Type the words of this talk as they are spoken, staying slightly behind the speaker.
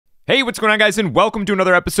Hey, what's going on, guys, and welcome to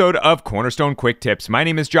another episode of Cornerstone Quick Tips. My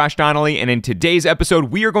name is Josh Donnelly, and in today's episode,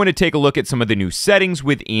 we are going to take a look at some of the new settings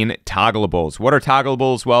within toggleables. What are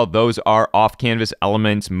toggleables? Well, those are off-canvas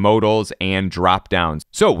elements, modals, and drop-downs.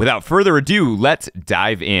 So without further ado, let's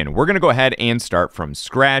dive in. We're going to go ahead and start from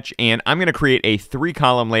scratch, and I'm going to create a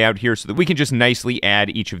 3-column layout here so that we can just nicely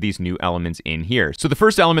add each of these new elements in here. So the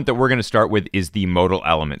first element that we're going to start with is the modal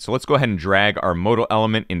element. So let's go ahead and drag our modal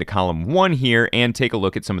element into column 1 here and take a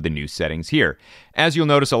look at some of the new settings here. As you'll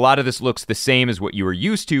notice, a lot of this looks the same as what you were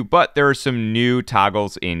used to, but there are some new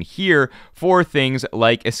toggles in here for things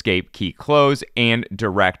like escape key close and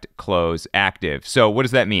direct close active. So what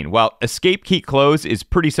does that mean? Well, escape key close is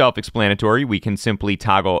pretty self-explanatory. We can simply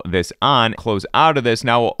toggle this on, close out of this.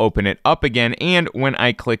 Now we'll open it up again, and when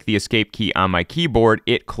I click the escape key on my keyboard,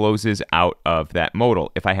 it closes out of that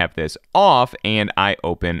modal. If I have this off and I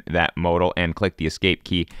open that modal and click the escape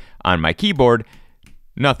key on my keyboard,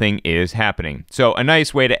 nothing is happening. So a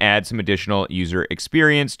nice way to add some additional user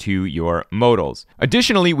experience to your modals.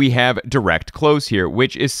 Additionally, we have direct close here,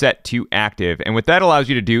 which is set to active. And what that allows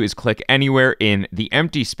you to do is click anywhere in the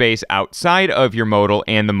empty space outside of your modal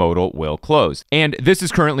and the modal will close. And this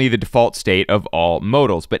is currently the default state of all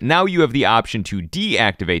modals, but now you have the option to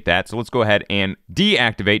deactivate that. So let's go ahead and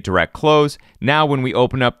deactivate direct close. Now when we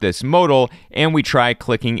open up this modal and we try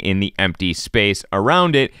clicking in the empty space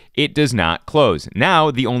around it, it does not close.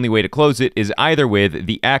 Now, the only way to close it is either with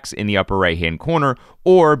the X in the upper right-hand corner,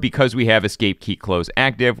 or because we have escape key close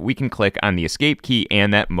active, we can click on the escape key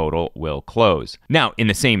and that modal will close. Now, in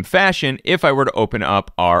the same fashion, if I were to open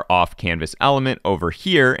up our off-canvas element over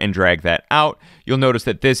here and drag that out, you'll notice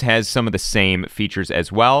that this has some of the same features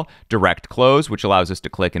as well. Direct close, which allows us to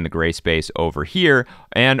click in the gray space over here,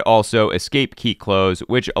 and also escape key close,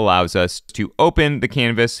 which allows us to open the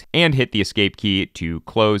canvas and hit the escape key to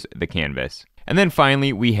close the canvas. And then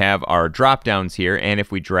finally, we have our drop downs here. And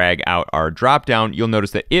if we drag out our drop down, you'll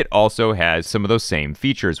notice that it also has some of those same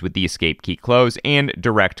features with the escape key close and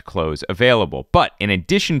direct close available. But in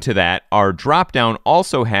addition to that, our drop down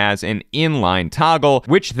also has an inline toggle,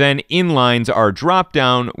 which then inlines our drop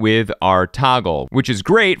down with our toggle, which is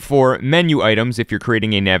great for menu items if you're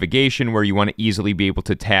creating a navigation where you want to easily be able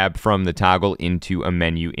to tab from the toggle into a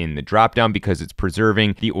menu in the drop down because it's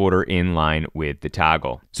preserving the order in line with the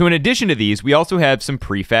toggle. So in addition to these, we also have some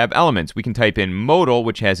prefab elements. We can type in modal,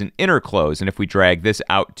 which has an inner close, and if we drag this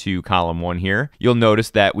out to column 1 here, you'll notice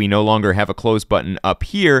that we no longer have a close button up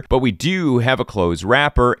here, but we do have a close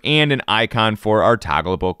wrapper and an icon for our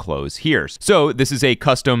toggleable close here. So this is a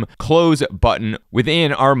custom close button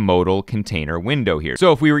within our modal container window here.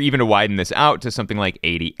 So if we were even to widen this out to something like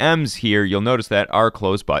 80 ems here, you'll notice that our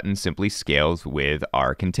close button simply scales with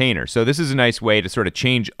our container. So this is a nice way to sort of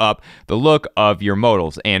change up the look of your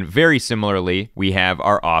modals. And very similarly, we have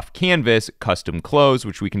our off-canvas custom close,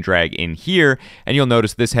 which we can drag in here, and you'll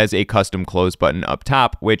notice this has a custom close button up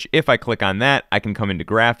top, which if I click on that, I can come into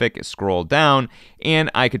graphic, scroll down, and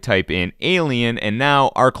I could type in alien, and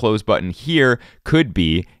now our close button here could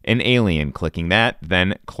be an alien. Clicking that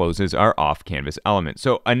then closes our off-canvas element.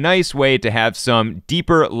 So a nice way to have some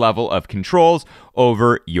deeper level of controls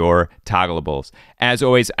over your toggleables. As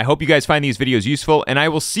always, I hope you guys find these videos useful, and I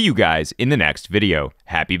will see you guys in the next video.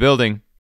 Happy building!